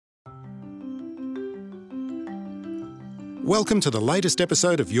Welcome to the latest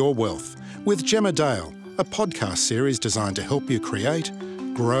episode of Your Wealth with Gemma Dale, a podcast series designed to help you create,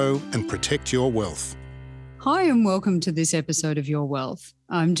 grow and protect your wealth. Hi and welcome to this episode of Your Wealth.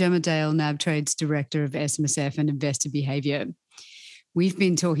 I'm Gemma Dale, nabtrade's Director of SMSF and Investor Behaviour. We've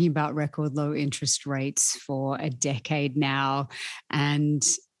been talking about record low interest rates for a decade now, and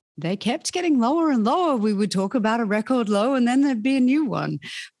they kept getting lower and lower. We would talk about a record low and then there'd be a new one.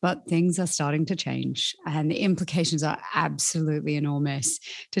 But things are starting to change and the implications are absolutely enormous.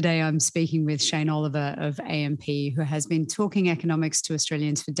 Today, I'm speaking with Shane Oliver of AMP, who has been talking economics to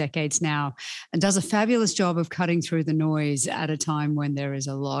Australians for decades now and does a fabulous job of cutting through the noise at a time when there is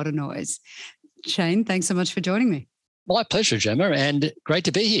a lot of noise. Shane, thanks so much for joining me. My pleasure, Gemma, and great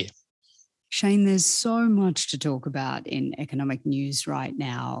to be here. Shane, there's so much to talk about in economic news right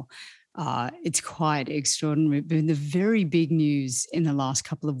now. It's quite extraordinary. But the very big news in the last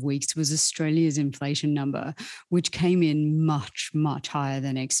couple of weeks was Australia's inflation number, which came in much, much higher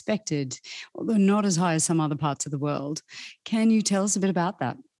than expected, although not as high as some other parts of the world. Can you tell us a bit about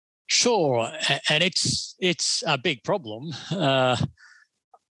that? Sure, and it's a big problem.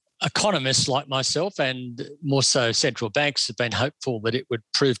 Economists like myself and more so central banks have been hopeful that it would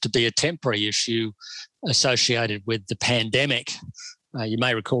prove to be a temporary issue associated with the pandemic. You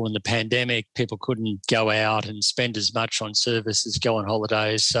may recall in the pandemic, people couldn't go out and spend as much on services, go on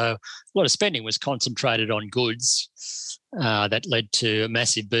holidays. So a lot of spending was concentrated on goods. That led to a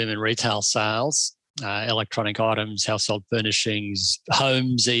massive boom in retail sales, electronic items, household furnishings,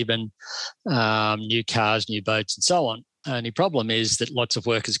 homes even, new cars, new boats and so on. Only problem is that lots of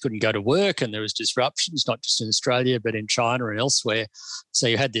workers couldn't go to work and there was disruptions, not just in Australia, but in China and elsewhere. So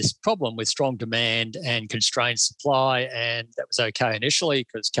you had this problem with strong demand and constrained supply, and that was okay initially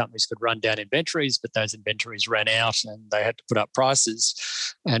because companies could run down inventories, but those inventories ran out and they had to put up prices.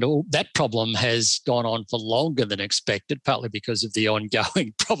 And all that problem has gone on for longer than expected, partly because of the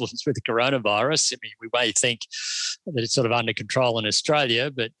ongoing problems with the coronavirus. I mean, we may think that it's sort of under control in Australia,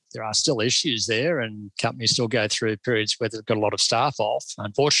 but there are still issues there and companies still go through periods where they've got a lot of staff off,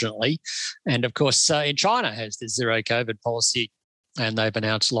 unfortunately. And of course, in China has the zero COVID policy and they've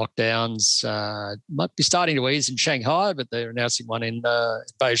announced lockdowns. Might be starting to ease in Shanghai, but they're announcing one in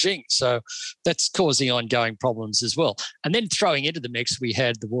Beijing. So that's causing ongoing problems as well. And then throwing into the mix, we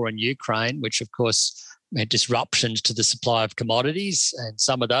had the war in Ukraine, which of course meant disruptions to the supply of commodities. And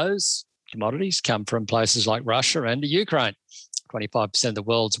some of those commodities come from places like Russia and the Ukraine. 25% of the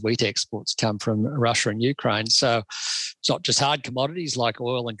world's wheat exports come from Russia and Ukraine. So it's not just hard commodities like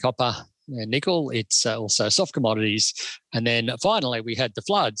oil and copper and nickel, it's also soft commodities. And then finally, we had the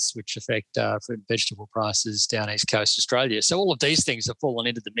floods, which affect fruit and vegetable prices down East Coast Australia. So all of these things have fallen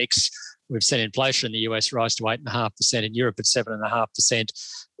into the mix. We've seen inflation in the US rise to 8.5%, in Europe at 7.5%,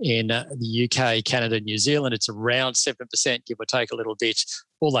 in the UK, Canada, New Zealand, it's around 7%, give or take a little bit.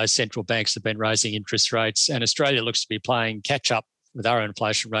 All those central banks have been raising interest rates, and Australia looks to be playing catch up with our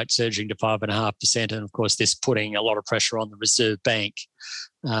inflation rate surging to 5.5%. And of course, this putting a lot of pressure on the Reserve Bank.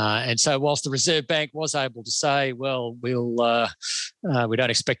 And so whilst the Reserve Bank was able to say, well, we don't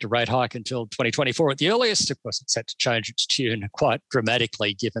expect a rate hike until 2024 at the earliest, of course, it's had to change its tune quite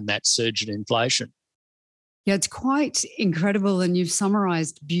dramatically given that surge in inflation. Yeah, it's quite incredible. And you've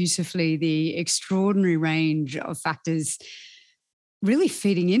summarised beautifully the extraordinary range of factors really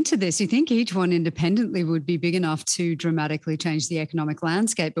feeding into this. You think each one independently would be big enough to dramatically change the economic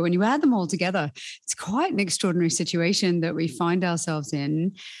landscape. But when you add them all together, it's quite an extraordinary situation that we find ourselves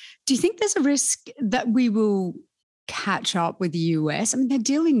in. Do you think there's a risk that we will catch up with the US? I mean, they're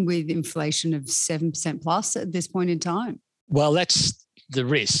dealing with inflation of 7% plus at this point in time. Well, that's the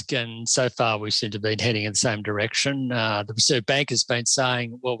risk. And so far, we seem to be heading in the same direction. The Reserve Bank has been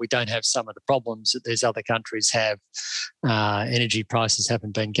saying, well, we don't have some of the problems that these other countries have. Energy prices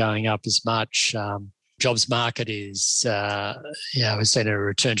haven't been going up as much. Jobs market is, has seen a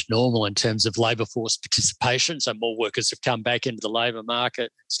return to normal in terms of labour force participation. So more workers have come back into the labour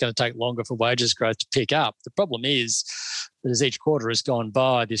market. It's going to take longer for wages growth to pick up. The problem is that as each quarter has gone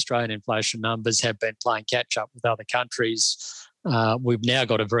by, the Australian inflation numbers have been playing catch up with other countries. We've now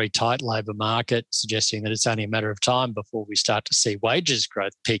got a very tight labour market, suggesting that it's only a matter of time before we start to see wages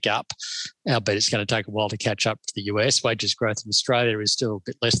growth pick up. Albeit it's going to take a while to catch up to the US. Wages growth in Australia is still a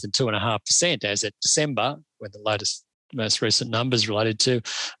bit less than 2.5% as at December, when the most recent numbers related to,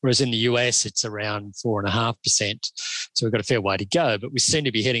 whereas in the US it's around 4.5%. So we've got a fair way to go, but we seem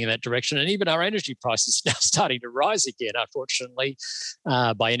to be heading in that direction. And even our energy prices are now starting to rise again, unfortunately.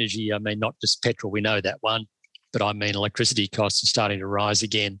 By energy, I mean not just petrol, we know that one, but I mean electricity costs are starting to rise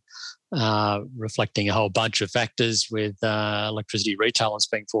again. reflecting a whole bunch of factors with electricity retailers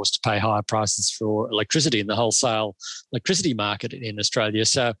being forced to pay higher prices for electricity in the wholesale electricity market in Australia.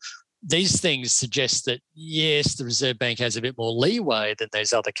 So these things suggest that, yes, the Reserve Bank has a bit more leeway than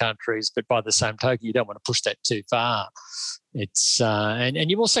these other countries, but by the same token, you don't want to push that too far. It's and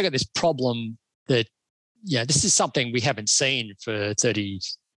you've also got this problem that, this is something we haven't seen for 30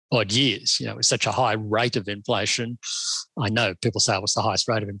 odd years, with such a high rate of inflation. I know people say what's the highest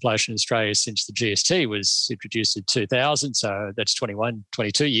rate of inflation in Australia since the GST was introduced in 2000, so that's 21,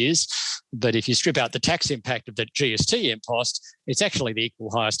 22 years. But if you strip out the tax impact of that GST impost, it's actually the equal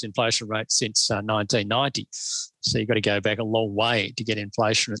highest inflation rate since 1990. So you've got to go back a long way to get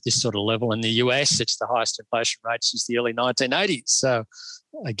inflation at this sort of level. In the US, it's the highest inflation rate since the early 1980s. So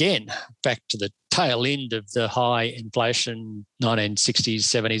again, back to the tail end of the high inflation 1960s,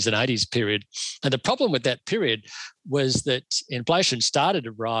 70s and 80s period. And the problem with that period was that inflation started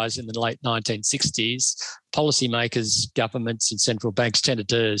to rise in the late 1960s. Policymakers, governments and central banks tended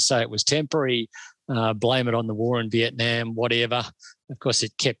to say it was temporary, blame it on the war in Vietnam, whatever. Of course,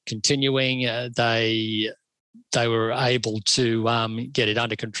 it kept continuing. They were able to get it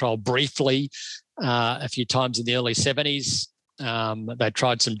under control briefly a few times in the early 70s. They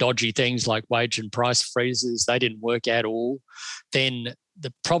tried some dodgy things like wage and price freezes. They didn't work at all. Then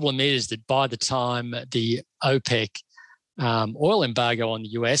the problem is that by the time the OPEC oil embargo on the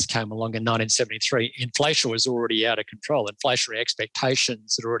US came along in 1973, inflation was already out of control. Inflationary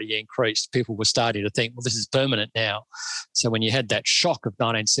expectations had already increased. People were starting to think, well, this is permanent now. So when you had that shock of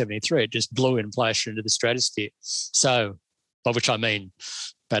 1973, it just blew inflation into the stratosphere. So, by which I mean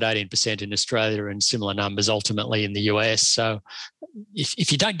about 18% in Australia and similar numbers ultimately in the US. So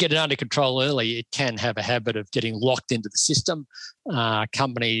if you don't get it under control early, it can have a habit of getting locked into the system.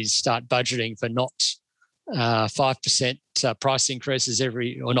 Companies start budgeting for not 5% price increases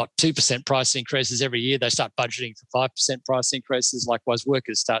not 2% price increases every year. They start budgeting for 5% price increases. Likewise,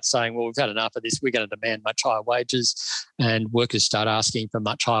 workers start saying, well, we've had enough of this. We're going to demand much higher wages. And workers start asking for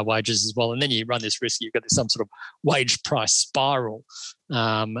much higher wages as well. And then you run this risk, you've got some sort of wage price spiral.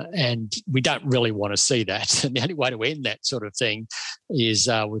 And we don't really want to see that. And the only way to end that sort of thing is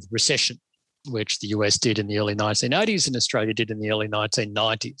with recession, which the US did in the early 1980s and Australia did in the early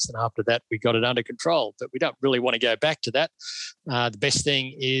 1990s. And after that, we got it under control. But we don't really want to go back to that. The best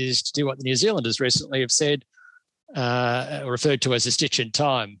thing is to do what the New Zealanders recently have said, referred to as a stitch in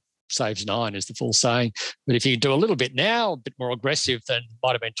time. Saves 9 is the full saying. But if you do a little bit now, a bit more aggressive than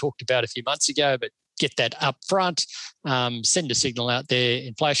might have been talked about a few months ago, but get that up front, send a signal out there.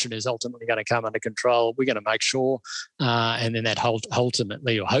 Inflation is ultimately going to come under control. We're going to make sure, and then that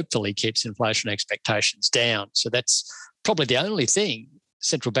ultimately or hopefully keeps inflation expectations down. So that's probably the only thing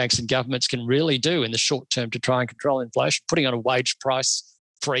central banks and governments can really do in the short term to try and control inflation. Putting on a wage price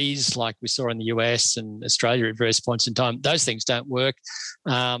freeze like we saw in the US and Australia at various points in time, those things don't work.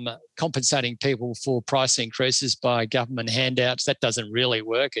 Compensating people for price increases by government handouts, that doesn't really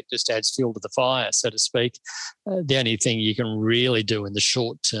work. It just adds fuel to the fire, so to speak. The only thing you can really do in the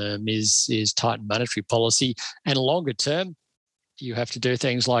short term is tighten monetary policy. And longer term, you have to do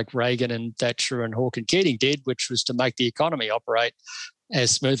things like Reagan and Thatcher and Hawke and Keating did, which was to make the economy operate as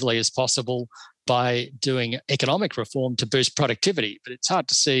smoothly as possible by doing economic reform to boost productivity. But it's hard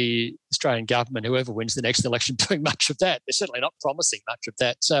to see the Australian government, whoever wins the next election, doing much of that. They're certainly not promising much of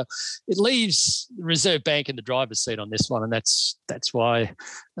that. So it leaves the Reserve Bank in the driver's seat on this one, and that's why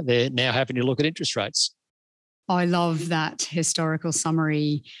they're now having to look at interest rates. I love that historical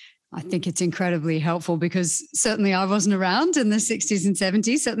summary. I think it's incredibly helpful because certainly I wasn't around in the 60s and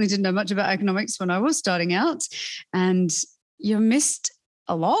 70s, certainly didn't know much about economics when I was starting out, and you missed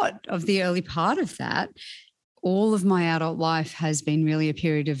a lot of the early part of that. All of my adult life has been really a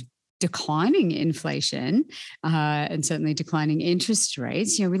period of declining inflation and certainly declining interest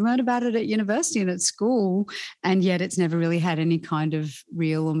rates. We learned about it at university and at school, and yet it's never really had any kind of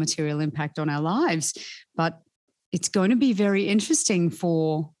real or material impact on our lives. But it's going to be very interesting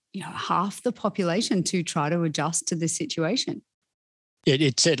for half the population to try to adjust to this situation.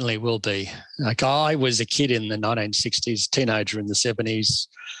 It certainly will be. Like, I was a kid in the 1960s, teenager in the 70s.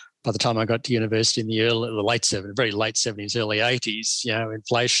 By the time I got to university in the late 70s, very late 70s, early 80s,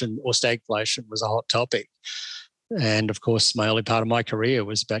 inflation or stagflation was a hot topic. And of course, my early part of my career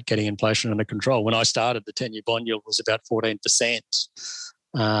was about getting inflation under control. When I started, the 10-year bond yield was about 14%.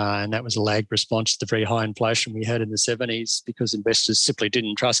 And that was a lagged response to the very high inflation we had in the 70s because investors simply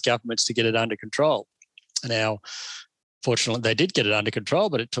didn't trust governments to get it under control. Now, fortunately, they did get it under control,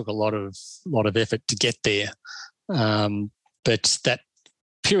 but it took a lot of effort to get there. But that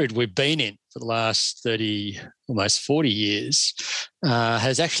period we've been in for the last 30, almost 40 years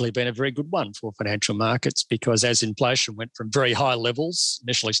has actually been a very good one for financial markets, because as inflation went from very high levels,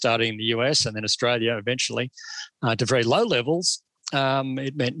 initially starting in the US and then Australia eventually, to very low levels,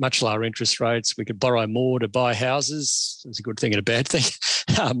 it meant much lower interest rates. We could borrow more to buy houses. It's a good thing and a bad thing.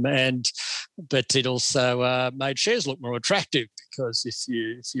 But it also made shares look more attractive, because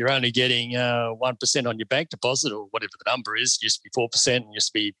if you're only getting 1% on your bank deposit, or whatever the number is, it used to be 4%, and used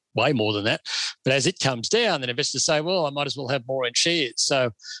to be way more than that. But as it comes down, then investors say, well, I might as well have more in shares.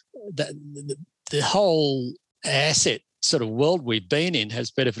 So the whole asset sort of world we've been in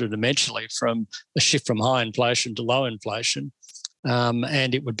has benefited immensely from a shift from high inflation to low inflation.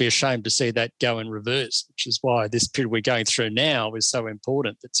 And it would be a shame to see that go in reverse, which is why this period we're going through now is so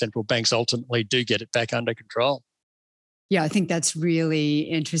important, that central banks ultimately do get it back under control. Yeah, I think that's really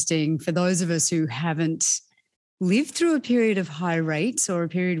interesting for those of us who haven't lived through a period of high rates, or a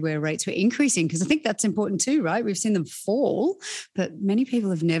period where rates were increasing, because I think that's important too, right? We've seen them fall, but many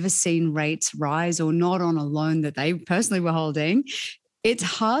people have never seen rates rise, or not on a loan that they personally were holding. It's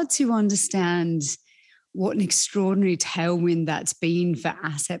hard to understand what an extraordinary tailwind that's been for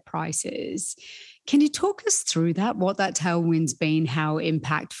asset prices. Can you talk us through that, what that tailwind's been, how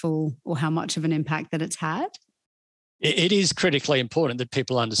impactful or how much of an impact that it's had? It is critically important that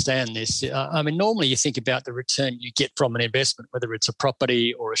people understand this. I mean, normally you think about the return you get from an investment, whether it's a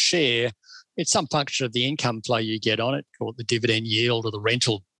property or a share, it's some function of the income flow you get on it, call it the dividend yield or the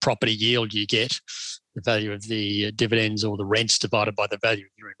rental property yield you get, the value of the dividends or the rents divided by the value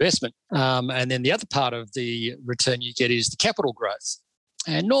of your investment. And then the other part of the return you get is the capital growth.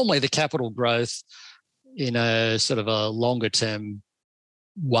 And normally the capital growth in a sort of a longer term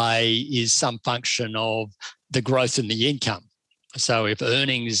way is some function of the growth in the income. So if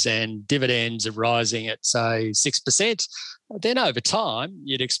earnings and dividends are rising at, say, 6%, then over time,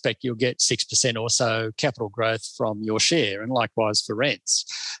 you'd expect you'll get 6% or so capital growth from your share, and likewise for rents.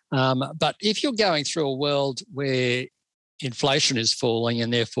 But if you're going through a world where inflation is falling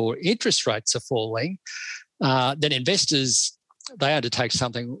and therefore interest rates are falling, then investors, they undertake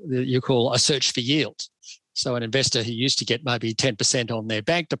something that you call a search for yield. So an investor who used to get maybe 10% on their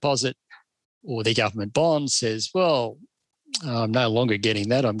bank deposit or their government bonds says, well, I'm no longer getting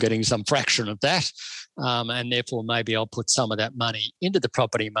that. I'm getting some fraction of that. And therefore, maybe I'll put some of that money into the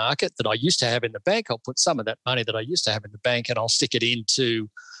property market that I used to have in the bank. I'll put some of that money that I used to have in the bank and I'll stick it into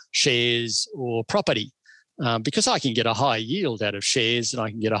shares or property, because I can get a high yield out of shares and I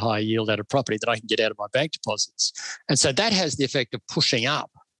can get a high yield out of property that I can get out of my bank deposits. And so that has the effect of pushing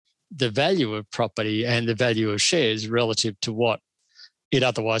up the value of property and the value of shares relative to what it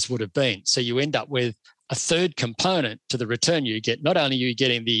otherwise would have been. So you end up with a third component to the return you get. Not only are you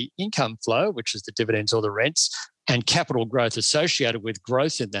getting the income flow, which is the dividends or the rents, and capital growth associated with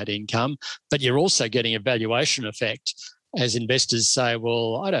growth in that income, but you're also getting a valuation effect as investors say,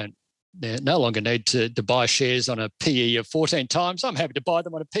 well, I no longer need to buy shares on a PE of 14 times. I'm happy to buy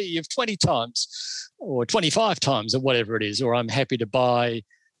them on a PE of 20 times or 25 times or whatever it is, or I'm happy to buy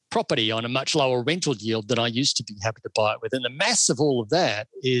property on a much lower rental yield than I used to be happy to buy it with. And the mass of all of that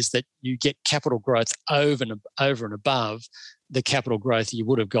is that you get capital growth over and above the capital growth you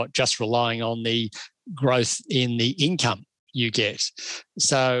would have got just relying on the growth in the income you get.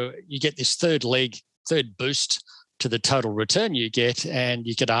 So you get this third boost to the total return you get, and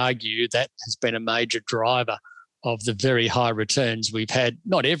you could argue that has been a major driver of the very high returns we've had,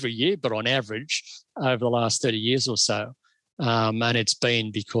 not every year, but on average over the last 30 years or so. And it's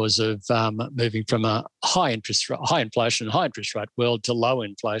been because of moving from a high inflation, high interest rate world to low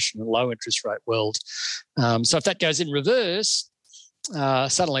inflation and low interest rate world. So if that goes in reverse,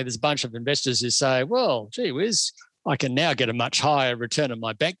 suddenly there's a bunch of investors who say, well, gee whiz, I can now get a much higher return on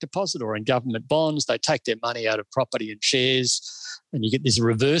my bank deposit or in government bonds. They take their money out of property and shares, and you get this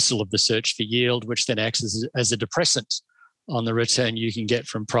reversal of the search for yield, which then acts as a depressant on the return you can get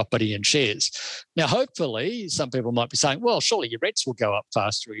from property and shares. Now, hopefully, some people might be saying, well, surely your rents will go up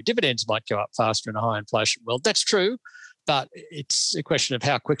faster or your dividends might go up faster in a high inflation world. That's true, but it's a question of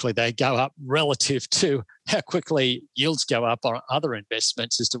how quickly they go up relative to how quickly yields go up on other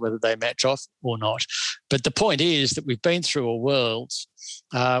investments as to whether they match off or not. But the point is that we've been through a world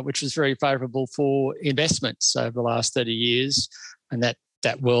which was very favourable for investments over the last 30 years, and that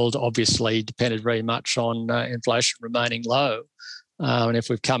world obviously depended very much on inflation remaining low. And if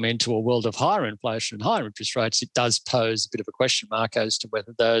we've come into a world of higher inflation and higher interest rates, it does pose a bit of a question mark as to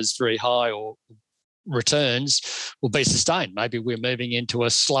whether those very high or returns will be sustained. Maybe we're moving into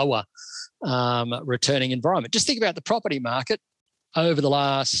a slower returning environment. Just think about the property market. over the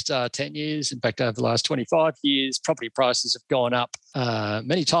last 10 years, in fact, over the last 25 years, property prices have gone up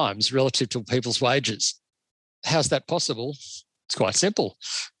many times relative to people's wages. How's that possible? It's quite simple.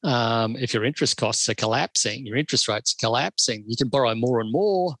 If your interest costs are collapsing, your interest rates are collapsing, you can borrow more and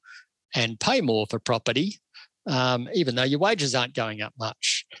more and pay more for property, even though your wages aren't going up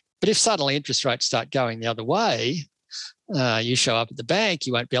much. But if suddenly interest rates start going the other way, you show up at the bank,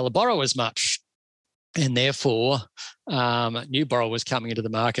 you won't be able to borrow as much. And therefore, new borrowers coming into the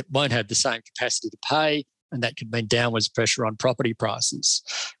market won't have the same capacity to pay, and that could mean downwards pressure on property prices.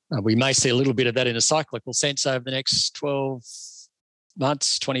 We may see a little bit of that in a cyclical sense over the next 12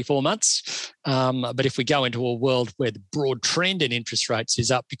 months, 24 months. But if we go into a world where the broad trend in interest rates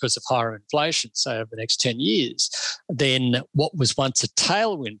is up because of higher inflation, say over the next 10 years, then what was once a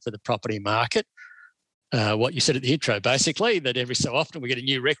tailwind for the property market, what you said at the intro, basically, that every so often we get a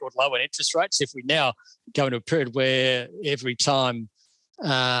new record low in interest rates. If we now go into a period where every time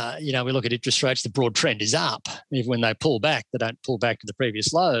we look at interest rates, the broad trend is up. Even when they pull back, they don't pull back to the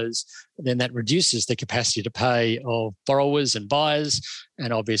previous lows, then that reduces the capacity to pay of borrowers and buyers,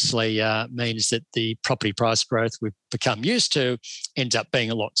 and obviously means that the property price growth we've become used to ends up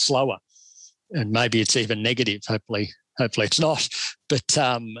being a lot slower. And maybe it's even negative. Hopefully it's not. But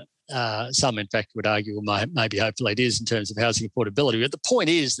some, in fact, would argue, well, maybe hopefully it is in terms of housing affordability. But the point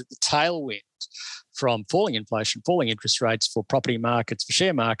is that the tailwind from falling inflation, falling interest rates for property markets, for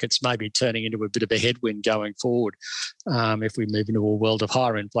share markets, may be turning into a bit of a headwind going forward if we move into a world of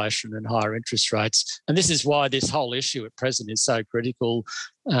higher inflation and higher interest rates. And this is why this whole issue at present is so critical,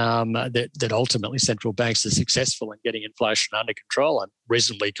 that ultimately central banks are successful in getting inflation under control. I'm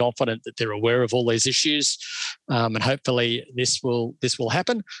reasonably confident that they're aware of all these issues, and hopefully this will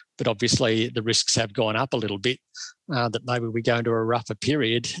happen. But obviously the risks have gone up a little bit, that maybe we go into a rougher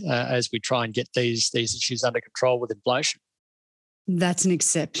period as we try and get these issues under control with inflation. That's an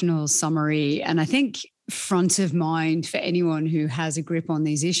exceptional summary. And I think front of mind for anyone who has a grip on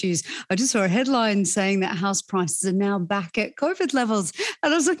these issues. I just saw a headline saying that house prices are now back at COVID levels.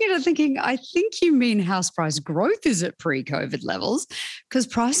 And I was looking at it thinking, I think you mean house price growth is at pre-COVID levels, because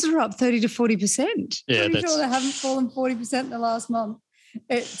prices are up 30 to 40%. Yeah, Pretty sure they haven't fallen 40% in the last month.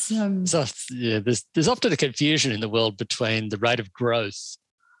 It's So there's often a confusion in the world between the rate of growth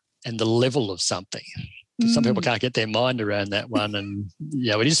and the level of something. Some people can't get their mind around that one. And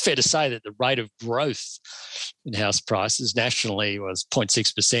it is fair to say that the rate of growth in house prices nationally was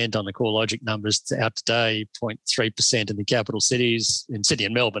 0.6% on the CoreLogic numbers out today, 0.3% in the capital cities. In Sydney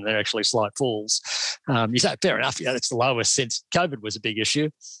and Melbourne, they're actually slight falls. You say, fair enough, that's the lowest since COVID was a big issue.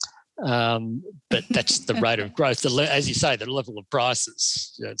 But that's the rate of growth. As you say, the level of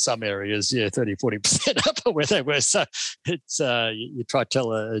prices, in some areas, 30, 40% up where they were. So it's you try to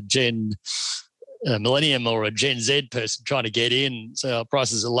tell a millennium or a Gen Z person trying to get in, so our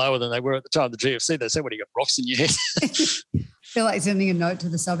prices are lower than they were at the time of the GFC. They say, what, do you got rocks in your head? I feel like sending a note to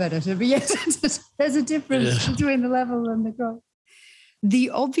the sub-editor, but yes, there's a difference between the level and the growth. The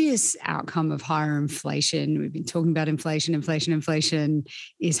obvious outcome of higher inflation, we've been talking about inflation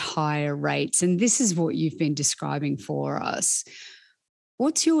is higher rates. And this is what you've been describing for us.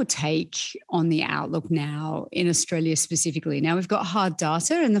 What's your take on the outlook now in Australia specifically? Now, we've got hard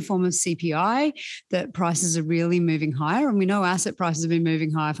data in the form of CPI that prices are really moving higher, and we know asset prices have been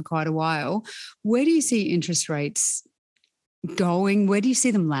moving higher for quite a while. Where do you see interest rates going? Where do you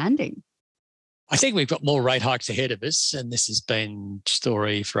see them landing? I think we've got more rate hikes ahead of us, and this has been a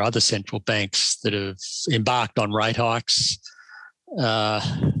story for other central banks that have embarked on rate hikes.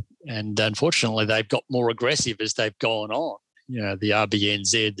 And unfortunately, they've got more aggressive as they've gone on. The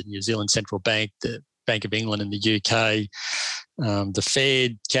RBNZ, the New Zealand Central Bank, the Bank of England in the UK, the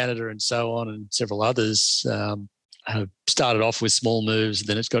Fed, Canada, and so on, and several others have started off with small moves, and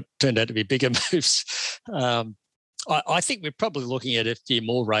then it's turned out to be bigger moves. I think we're probably looking at a few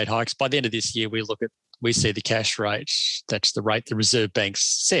more rate hikes. By the end of this year, we see the cash rate, that's the rate the Reserve Bank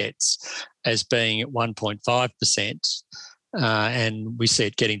sets, as being at 1.5%, and we see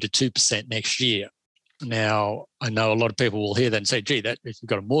it getting to 2% next year. Now, I know a lot of people will hear that and say, gee, that if you've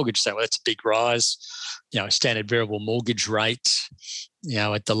got a mortgage, so that's a big rise. Standard variable mortgage rate,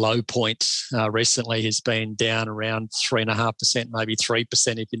 at the low point recently has been down around 3.5%, maybe 3%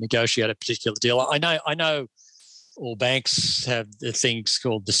 if you negotiate a particular deal. I know all banks have the things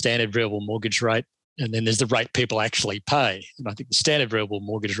called the standard variable mortgage rate, and then there's the rate people actually pay. And I think the standard variable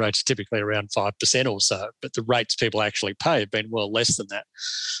mortgage rate is typically around 5% or so, but the rates people actually pay have been well less than that.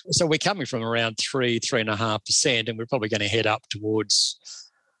 So we're coming from around 3.5%, and we're probably going to head up towards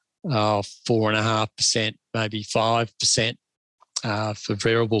 4.5%, maybe 5% for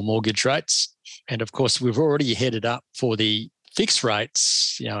variable mortgage rates. And of course, we've already headed up for the fixed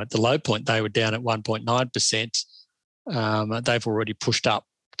rates, at the low point, they were down at 1.9%. They've already pushed up,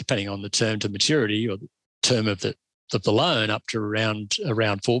 depending on the term to maturity or the term of the loan, up to around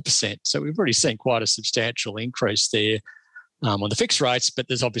 4%. So we've already seen quite a substantial increase there on the fixed rates, but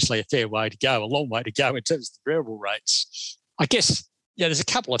there's obviously a fair way to go, a long way to go in terms of the variable rates. I guess, there's a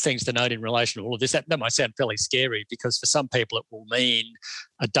couple of things to note in relation to all of this. That might sound fairly scary because for some people it will mean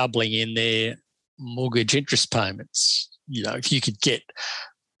a doubling in their mortgage interest payments. If you could get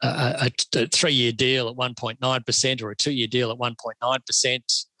a 3-year deal at 1.9% or a 2-year deal at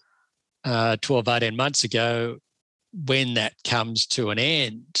 1.9% 12, 18 months ago, when that comes to an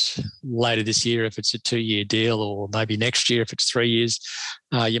end later this year, if it's a 2-year deal, or maybe next year if it's 3 years,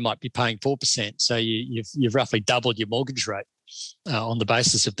 you might be paying 4%. So you've roughly doubled your mortgage rate on the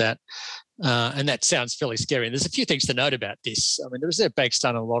basis of that. And that sounds fairly scary. And there's a few things to note about this. I mean, the Reserve Bank's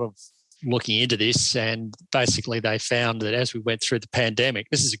done a lot of looking into this, and basically they found that as we went through the pandemic,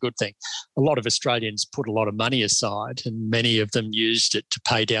 this is a good thing, a lot of Australians put a lot of money aside, and many of them used it to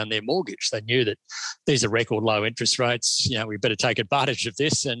pay down their mortgage. They knew that these are record low interest rates. We better take advantage of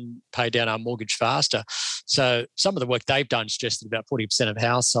this and pay down our mortgage faster. So some of the work they've done suggests that about 40% of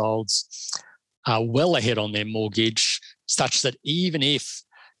households are well ahead on their mortgage, such that even if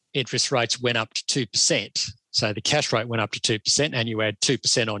interest rates went up to 2%, so the cash rate went up to 2% and you add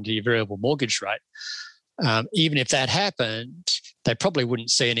 2% onto your variable mortgage rate, even if that happened, they probably wouldn't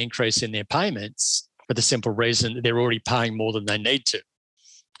see an increase in their payments for the simple reason that they're already paying more than they need to.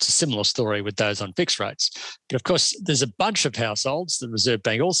 It's a similar story with those on fixed rates. But of course, there's a bunch of households, the Reserve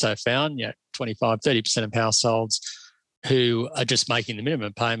Bank also found, 25, 30% of households who are just making the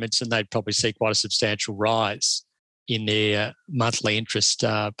minimum payments, and they'd probably see quite a substantial rise in their monthly interest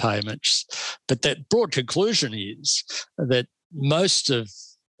payments. But the broad conclusion is that most of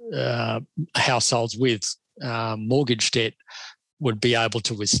households with mortgage debt would be able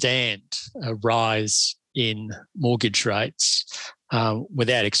to withstand a rise in mortgage rates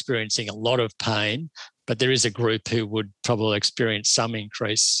without experiencing a lot of pain. But there is a group who would probably experience some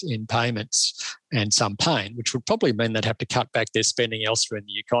increase in payments and some pain, which would probably mean they'd have to cut back their spending elsewhere in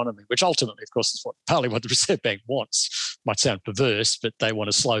the economy, which ultimately, of course, is partly what the Reserve Bank wants. Might sound perverse, but they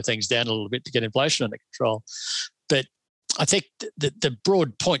want to slow things down a little bit to get inflation under control. But I think the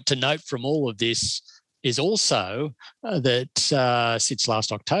broad point to note from all of this is also that since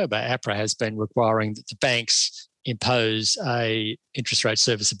last October, APRA has been requiring that the banks impose a interest rate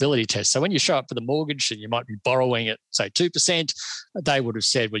serviceability test. So when you show up for the mortgage and you might be borrowing at, say, 2%, they would have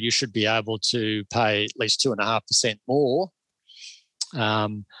said, well, you should be able to pay at least 2.5% more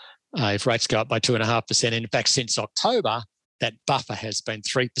if rates go up by 2.5%. And in fact, since October, that buffer has been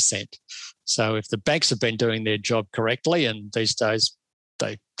 3%. So if the banks have been doing their job correctly, and these days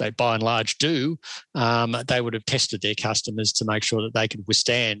they by and large do, they would have tested their customers to make sure that they could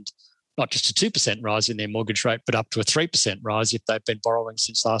withstand not just a 2% rise in their mortgage rate, but up to a 3% rise if they've been borrowing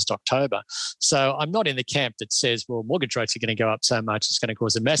since last October. So I'm not in the camp that says, well, mortgage rates are going to go up so much, it's going to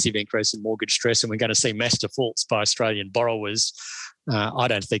cause a massive increase in mortgage stress and we're going to see mass defaults by Australian borrowers. I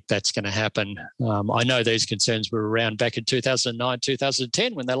don't think that's going to happen. I know these concerns were around back in 2009,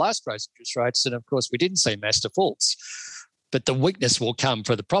 2010 when they last raised interest rates. And of course, we didn't see mass defaults. But the weakness will come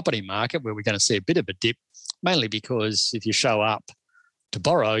for the property market where we're going to see a bit of a dip, mainly because if you show up to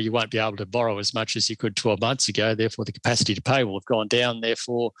borrow, you won't be able to borrow as much as you could 12 months ago. Therefore, the capacity to pay will have gone down.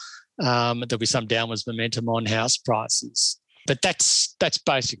 Therefore, there'll be some downwards momentum on house prices. But that's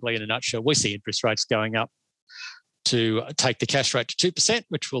basically in a nutshell. We see interest rates going up to take the cash rate to 2%,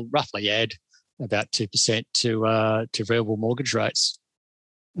 which will roughly add about 2% to variable mortgage rates.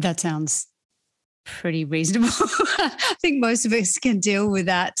 That sounds pretty reasonable. I think most of us can deal with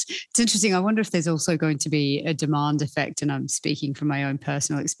that. It's interesting. I wonder if there's also going to be a demand effect, and I'm speaking from my own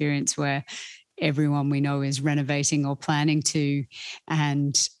personal experience where everyone we know is renovating or planning to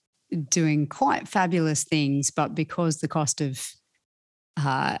and doing quite fabulous things, but because the cost of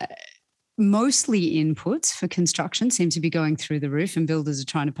mostly inputs for construction seem to be going through the roof and builders are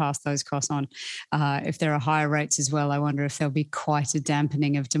trying to pass those costs on. If there are higher rates as well, I wonder if there'll be quite a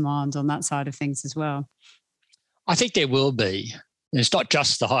dampening of demand on that side of things as well. I think there will be. And it's not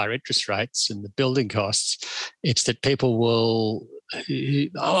just the higher interest rates and the building costs. It's that people will,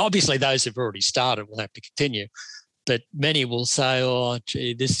 obviously those who've already started will have to continue, but many will say, oh,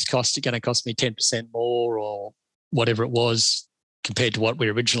 gee, this is going to cost me 10% more or whatever it was compared to what we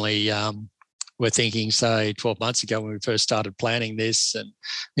originally were thinking, say, 12 months ago when we first started planning this. And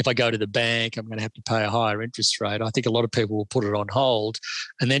if I go to the bank, I'm going to have to pay a higher interest rate. I think a lot of people will put it on hold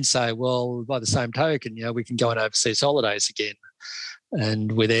and then say, well, by the same token, we can go on overseas holidays again.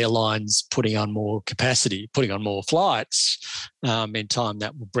 and with airlines putting on more capacity, putting on more flights, in time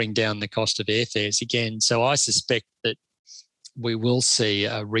that will bring down the cost of airfares again. So I suspect that we will see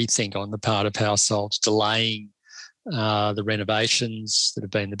a rethink on the part of households delaying the renovations that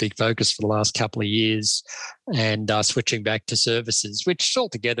have been the big focus for the last couple of years, and switching back to services, which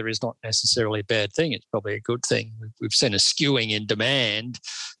altogether is not necessarily a bad thing. It's probably a good thing. We've seen a skewing in demand.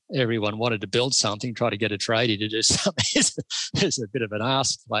 Everyone wanted to build something, try to get a tradie to do something. It's a bit of an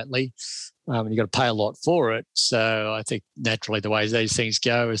ask lately. You've got to pay a lot for it. So I think naturally the way these things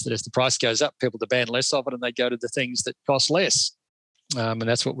go is that if the price goes up, people demand less of it and they go to the things that cost less. And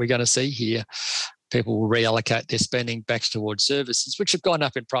that's what we're going to see here. People will reallocate their spending back towards services, which have gone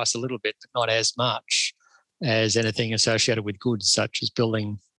up in price a little bit, but not as much as anything associated with goods, such as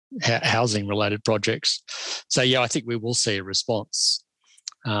building housing-related projects. So, yeah, I think we will see a response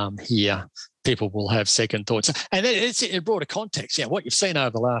here. People will have second thoughts. And it's in a broader context. Yeah, what you've seen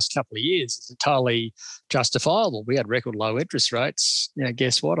over the last couple of years is entirely justifiable. We had record low interest rates.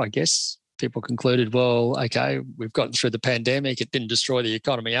 Guess what? I guess people concluded, well, okay, we've gotten through the pandemic. It didn't destroy the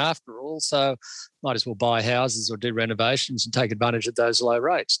economy after all, so might as well buy houses or do renovations and take advantage of those low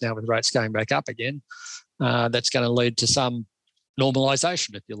rates. Now with rates going back up again, that's going to lead to some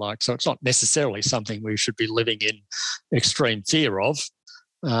normalisation, if you like. So it's not necessarily something we should be living in extreme fear of.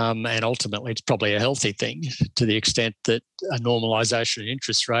 And ultimately, it's probably a healthy thing to the extent that a normalisation in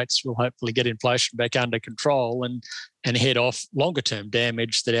interest rates will hopefully get inflation back under control and head off longer-term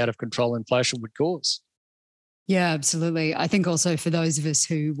damage that out-of-control inflation would cause. Yeah, absolutely. I think also for those of us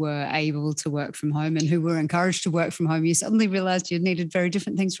who were able to work from home and who were encouraged to work from home, you suddenly realised you needed very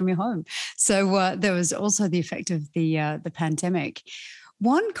different things from your home. So there was also the effect of the pandemic.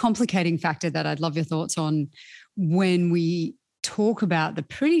 One complicating factor that I'd love your thoughts on when we talk about the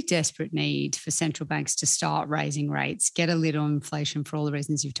pretty desperate need for central banks to start raising rates, get a lid on inflation for all the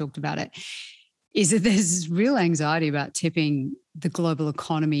reasons you've talked about it, is that there's real anxiety about tipping the global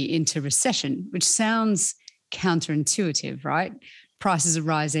economy into recession, which sounds counterintuitive, right? Prices are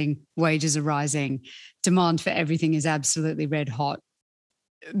rising, wages are rising, demand for everything is absolutely red hot.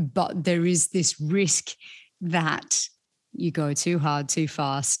 But there is this risk that you go too hard, too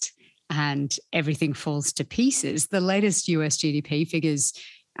fast, and everything falls to pieces. The latest US GDP figures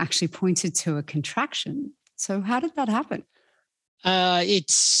actually pointed to a contraction. So how did that happen?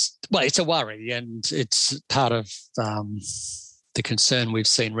 It's a worry, and it's part of the concern we've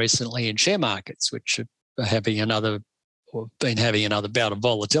seen recently in share markets, which are been having another bout of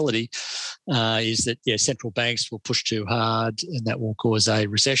volatility, is that central banks will push too hard, and that will cause a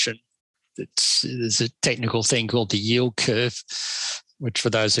recession. There's a technical thing called the yield curve, which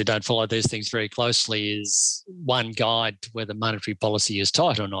for those who don't follow these things very closely is one guide to whether monetary policy is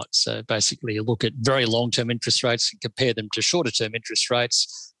tight or not. So basically you look at very long-term interest rates and compare them to shorter-term interest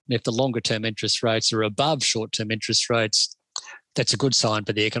rates. And if the longer-term interest rates are above short-term interest rates, that's a good sign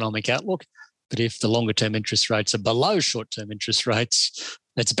for the economic outlook. But if the longer-term interest rates are below short-term interest rates,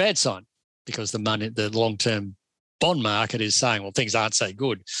 that's a bad sign because the long-term bond market is saying, well, things aren't so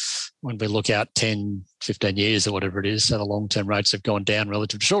good. When we look out 10, 15 years or whatever it is, so the long-term rates have gone down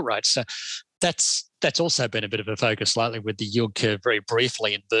relative to short rates. So that's also been a bit of a focus lately with the yield curve very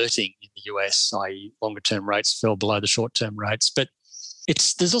briefly inverting in the US, i.e. longer-term rates fell below the short-term rates. But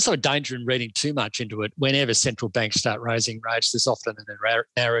there's also a danger in reading too much into it. Whenever central banks start raising rates, there's often a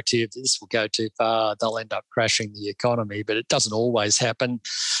narrative that this will go too far, they'll end up crashing the economy, but it doesn't always happen.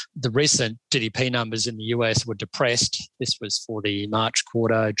 The recent GDP numbers in the US were depressed. This was for the March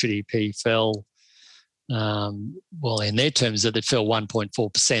quarter. GDP fell, in their terms, it fell 1.4%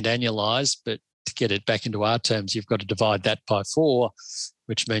 annualised, but to get it back into our terms, you've got to divide that by 4,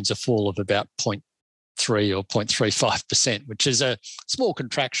 which means a fall of about 0.3 or 0.35%, which is a small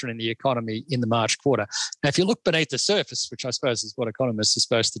contraction in the economy in the March quarter. Now, if you look beneath the surface, which I suppose is what economists are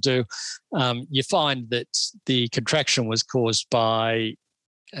supposed to do, you find that the contraction was caused by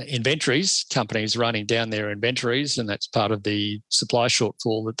inventories, companies running down their inventories, and that's part of the supply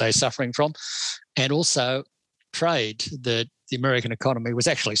shortfall that they're suffering from, and also trade, that the American economy was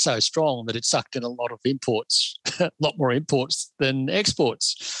actually so strong that it sucked in a lot of imports, a lot more imports than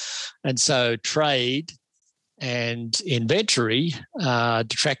exports. And so trade and inventory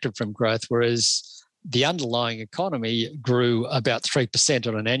detracted from growth, whereas the underlying economy grew about 3%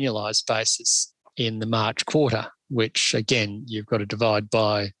 on an annualised basis in the March quarter, which, again, you've got to divide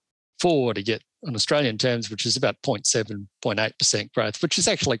by 4 to get on Australian terms, which is about 0.7, 0.8% growth, which is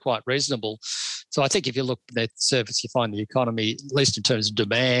actually quite reasonable. So I think if you look at the surface, you find the economy, at least in terms of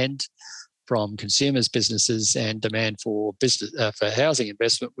demand from consumers, businesses, and demand for business for housing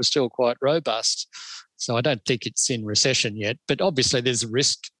investment, was still quite robust. So I don't think it's in recession yet. But obviously there's a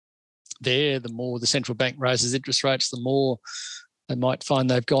risk there. The more the central bank raises interest rates, the more they might find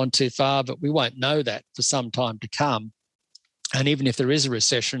they've gone too far. But we won't know that for some time to come. And even if there is a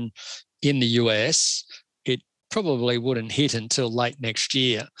recession in the US, it probably wouldn't hit until late next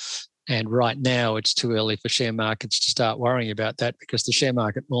year. And right now, it's too early for share markets to start worrying about that, because the share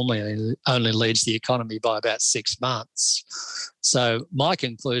market normally only leads the economy by about 6 months. So my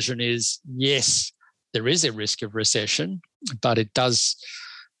conclusion is, yes, there is a risk of recession, but it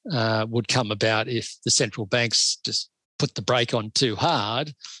would come about if the central banks just put the brake on too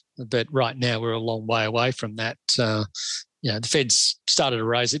hard. But right now, we're a long way away from that. The Fed's started to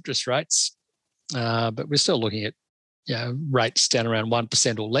raise interest rates, but we're still looking at rates down around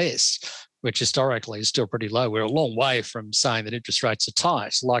 1% or less, which historically is still pretty low. We're a long way from saying that interest rates are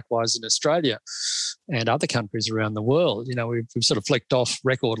tight. Likewise in Australia and other countries around the world, we've sort of flicked off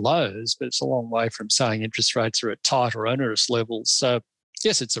record lows, but it's a long way from saying interest rates are at tight or onerous levels. So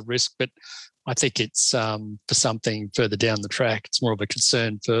yes, it's a risk, but I think it's for something further down the track. It's more of a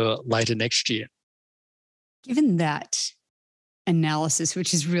concern for later next year. Given that analysis,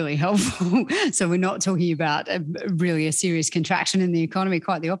 which is really helpful. So we're not talking about really a serious contraction in the economy,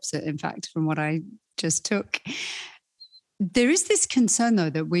 quite the opposite, in fact, from what I just took. There is this concern, though,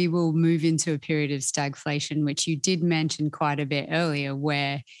 that we will move into a period of stagflation, which you did mention quite a bit earlier,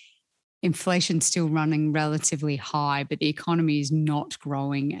 where inflation's still running relatively high, but the economy is not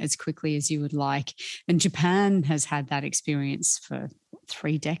growing as quickly as you would like. And Japan has had that experience for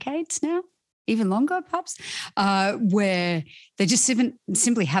 3 decades now, even longer perhaps, where they just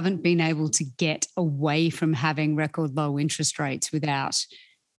simply haven't been able to get away from having record low interest rates without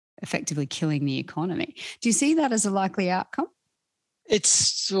effectively killing the economy. Do you see that as a likely outcome?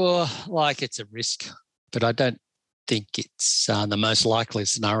 It's it's a risk, but I don't think it's the most likely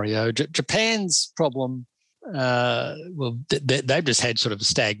scenario. Japan's problem, they've just had sort of a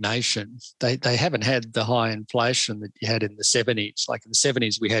stagnation. They haven't had the high inflation that you had in the 70s. Like in the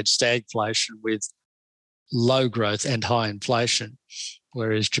 70s, we had stagflation with low growth and high inflation,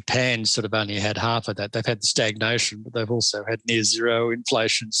 whereas Japan sort of only had half of that. They've had the stagnation, but they've also had near zero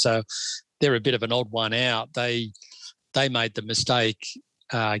inflation. So they're a bit of an odd one out. They made the mistake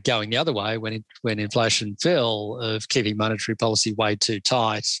going the other way when inflation fell, of keeping monetary policy way too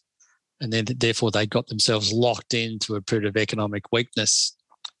tight. And then therefore they got themselves locked into a period of economic weakness,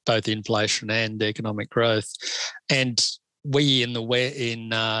 both inflation and economic growth. And we in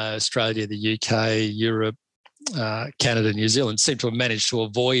Australia, the UK, Europe, Canada, New Zealand seem to have managed to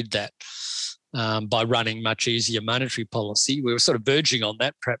avoid that by running much easier monetary policy. We were sort of verging on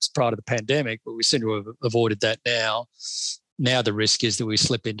that perhaps prior to the pandemic, but we seem to have avoided that now. Now the risk is that we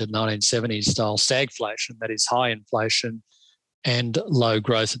slip into 1970s style stagflation, that is high inflation and low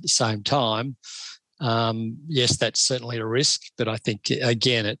growth at the same time. Yes, that's certainly a risk, but I think,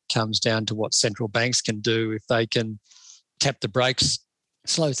 again, it comes down to what central banks can do. If they can tap the brakes,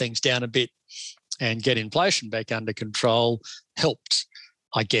 slow things down a bit and get inflation back under control, helped,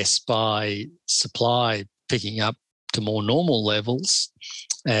 I guess, by supply picking up to more normal levels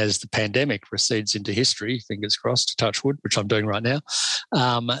as the pandemic recedes into history, fingers crossed, to touch wood, which I'm doing right now,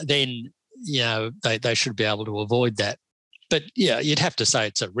 then, they should be able to avoid that. But yeah, you'd have to say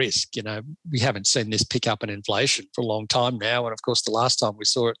it's a risk. We haven't seen this pick up in inflation for a long time now. And of course, the last time we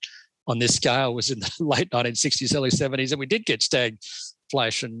saw it on this scale was in the late 1960s, early 70s. And we did get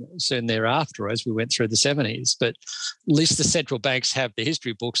stagflation soon thereafter as we went through the 70s. But at least the central banks have the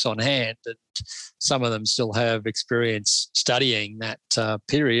history books on hand, and some of them still have experience studying that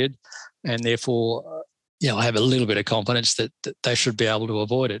period. And therefore, I have a little bit of confidence that they should be able to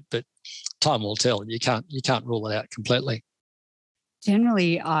avoid it. But time will tell. You can't rule it out completely.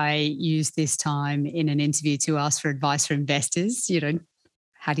 Generally, I use this time in an interview to ask for advice for investors.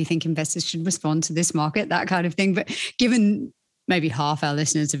 How do you think investors should respond to this market, that kind of thing. But given maybe half our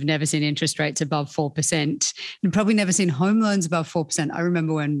listeners have never seen interest rates above 4% and probably never seen home loans above 4%. I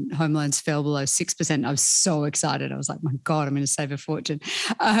remember when home loans fell below 6%, I was so excited. I was like, my God, I'm going to save a fortune.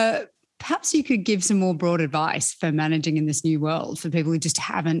 Perhaps you could give some more broad advice for managing in this new world for people who just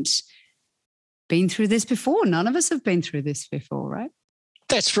haven't been through this before. None of us have been through this before, right?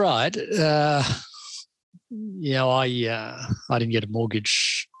 That's right. I didn't get a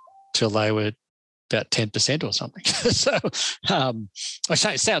mortgage till they were about 10% or something. So I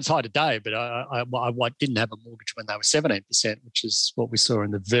say it sounds high today, but I didn't have a mortgage when they were 17%, which is what we saw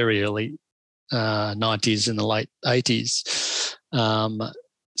in the very early 90s and the late 80s.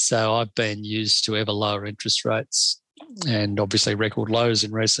 So I've been used to ever lower interest rates and obviously record lows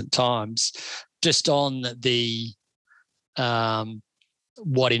in recent times. Just on the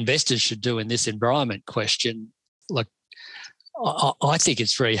what investors should do in this environment question, look, I think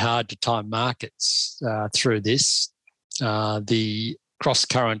it's very hard to time markets through this. The cross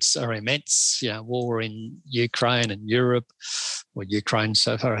currents are immense. War in Ukraine and Europe, or Ukraine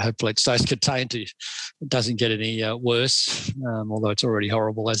so far. Hopefully, it stays contained. It doesn't get any worse, although it's already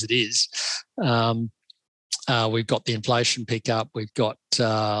horrible as it is. We've got the inflation pickup. We've got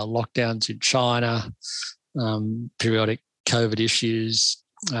lockdowns in China, periodic COVID issues,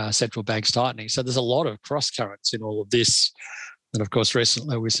 central banks tightening. So there's a lot of cross currents in all of this. And of course,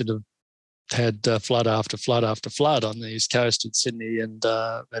 recently we sort of had flood after flood after flood on the East Coast in Sydney and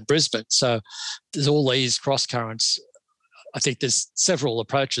Brisbane. So there's all these cross currents. I think there's several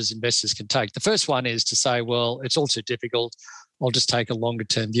approaches investors can take. The first one is to say, well, it's all too difficult. I'll just take a longer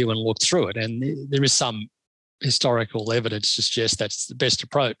term view and look through it. And there is some historical evidence to suggest that's the best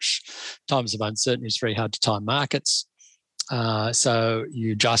approach. Times of uncertainty is very hard to time markets. So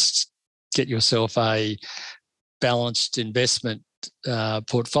you just get yourself a balanced investment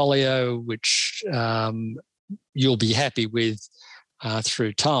portfolio, which you'll be happy with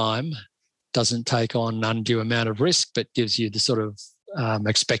through time. Doesn't take on an undue amount of risk, but gives you the sort of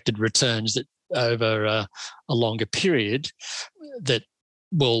expected returns that over a longer period that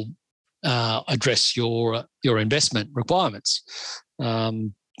will address your investment requirements.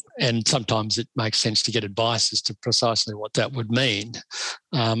 And sometimes it makes sense to get advice as to precisely what that would mean.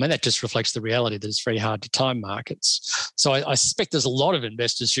 And that just reflects the reality that it's very hard to time markets. So I suspect there's a lot of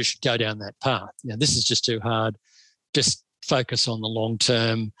investors who should go down that path. This is just too hard. Just focus on the long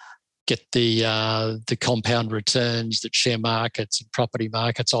term, get the compound returns that share markets and property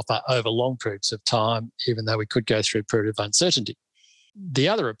markets offer over long periods of time, even though we could go through a period of uncertainty. The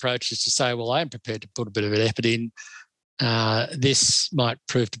other approach is to say, well, I am prepared to put a bit of an effort in. This might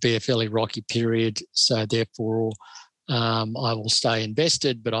prove to be a fairly rocky period, so therefore I will stay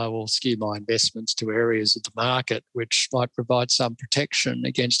invested, but I will skew my investments to areas of the market which might provide some protection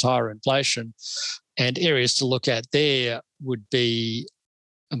against higher inflation. And areas to look at there would be,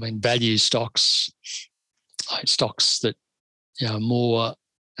 value stocks, stocks that are more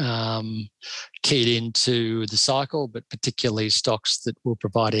keyed into the cycle, but particularly stocks that will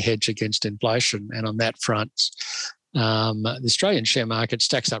provide a hedge against inflation. And on that front, the Australian share market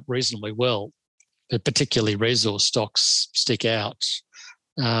stacks up reasonably well, but particularly resource stocks stick out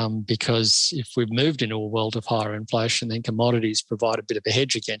because if we've moved into a world of higher inflation, then commodities provide a bit of a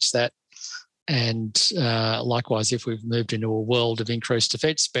hedge against that. And likewise, if we've moved into a world of increased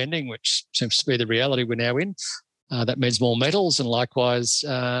defence spending, which seems to be the reality we're now in, that means more metals, and likewise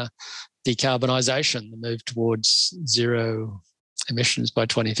decarbonisation, the move towards zero emissions by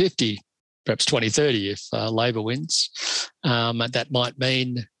 2050. Perhaps 2030 if Labor wins. That might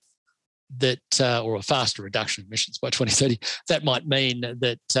mean that, or a faster reduction of emissions by 2030, that might mean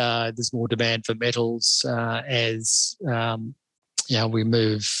that there's more demand for metals as we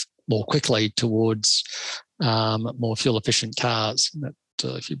move more quickly towards more fuel-efficient cars.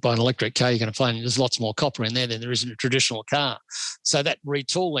 If you buy an electric car, you're going to find there's lots more copper in there than there is in a traditional car. So that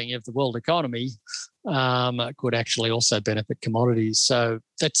retooling of the world economy could actually also benefit commodities. So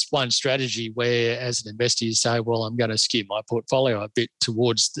that's one strategy where, as an investor, you say, well, I'm going to skew my portfolio a bit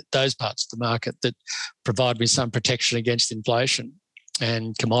towards those parts of the market that provide me some protection against inflation.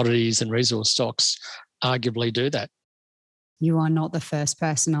 And commodities and resource stocks arguably do that. You are not the first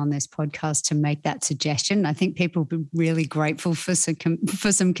person on this podcast to make that suggestion. I think people will be really grateful for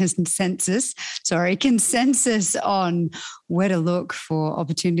some consensus on where to look for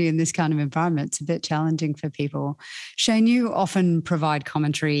opportunity in this kind of environment. It's a bit challenging for people. Shane, you often provide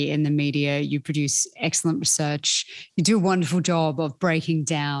commentary in the media. You produce excellent research. You do a wonderful job of breaking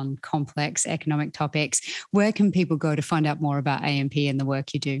down complex economic topics. Where can people go to find out more about AMP and the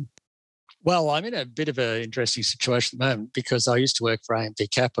work you do? Well, I'm in a bit of an interesting situation at the moment because I used to work for AMP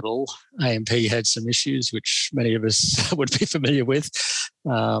Capital. AMP had some issues which many of us would be familiar with.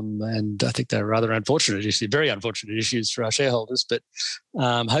 And I think they're rather unfortunate issues, very unfortunate issues for our shareholders. But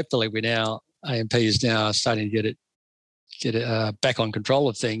hopefully AMP is now starting to get it back on control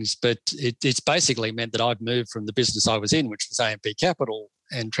of things. But it's basically meant that I've moved from the business I was in, which was AMP Capital,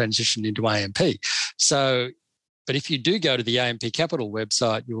 and transitioned into AMP. But if you do go to the AMP Capital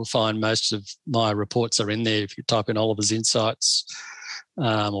website, you will find most of my reports are in there. If you type in Oliver's Insights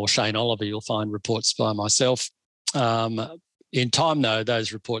or Shane Oliver, you'll find reports by myself. In time, though,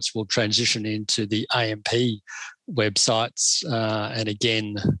 those reports will transition into the AMP websites. And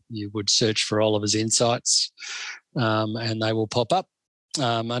again, you would search for Oliver's Insights and they will pop up.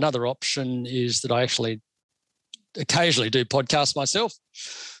 Another option is that I actually occasionally do podcasts myself.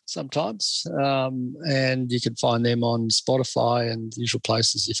 sometimes, and you can find them on Spotify and the usual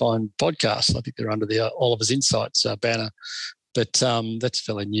places you find podcasts. I think they're under the Oliver's Insights banner, but that's a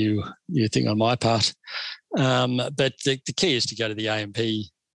fairly new thing on my part. But the key is to go to the AMP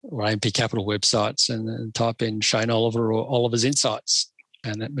or AMP Capital websites and type in Shane Oliver or Oliver's Insights,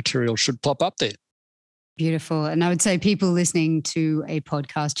 and that material should pop up there. Beautiful. And I would say people listening to a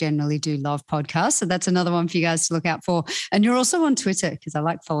podcast generally do love podcasts. So that's another one for you guys to look out for. And you're also on Twitter, because I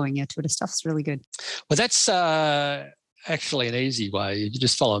like following your Twitter stuff. It's really good. Well, that's actually an easy way. You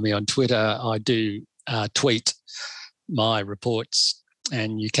just follow me on Twitter. I do tweet my reports,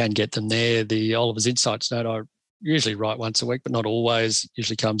 and you can get them there. The Oliver's Insights note I usually write once a week, but not always.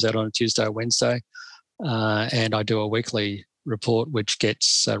 Usually comes out on a Tuesday or Wednesday. And I do a weekly report, which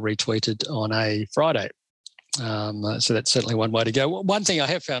gets retweeted on a Friday. So that's certainly one way to go. One thing I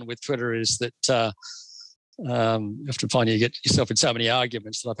have found with Twitter is that you often find you get yourself in so many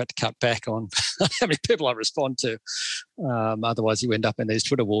arguments that I've had to cut back on how many people I respond to. Otherwise, you end up in these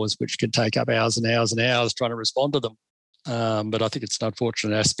Twitter wars, which can take up hours and hours and hours trying to respond to them. But I think it's an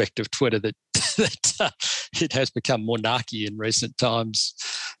unfortunate aspect of Twitter that it has become more narky in recent times.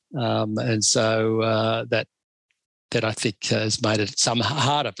 And so that I think has made it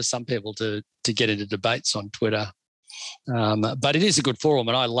harder for some people to get into debates on Twitter. But it is a good forum,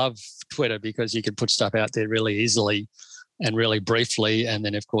 and I love Twitter because you can put stuff out there really easily and really briefly. And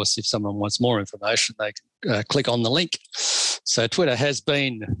then, of course, if someone wants more information, they can click on the link. So Twitter has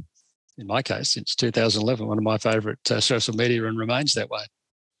been, in my case, since 2011, one of my favourite social media, and remains that way.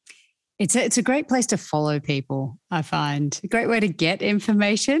 It's a great place to follow people, I find. A great way to get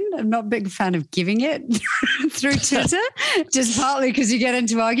information. I'm not a big fan of giving it through Twitter, just partly because you get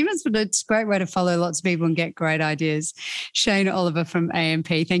into arguments, but it's a great way to follow lots of people and get great ideas. Shane Oliver from AMP,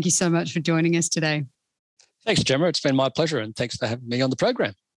 thank you so much for joining us today. Thanks, Gemma. It's been my pleasure, and thanks for having me on the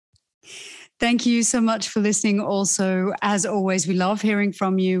program. Thank you so much for listening. Also, as always, we love hearing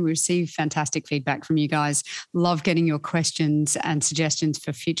from you. We receive fantastic feedback from you guys. Love getting your questions and suggestions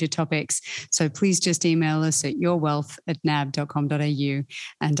for future topics. So please just email us at yourwealth@nab.com.au,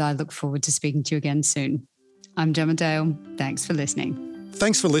 and I look forward to speaking to you again soon. I'm Gemma Dale. Thanks for listening.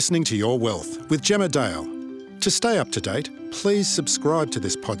 Thanks for listening to Your Wealth with Gemma Dale. To stay up to date, please subscribe to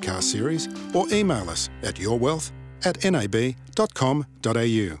this podcast series or email us at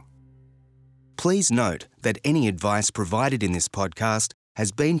yourwealth@nab.com.au. Please note that any advice provided in this podcast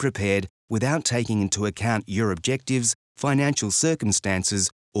has been prepared without taking into account your objectives, financial circumstances,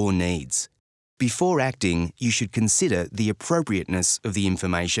 or needs. Before acting, you should consider the appropriateness of the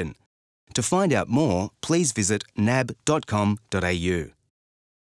information. To find out more, please visit nab.com.au.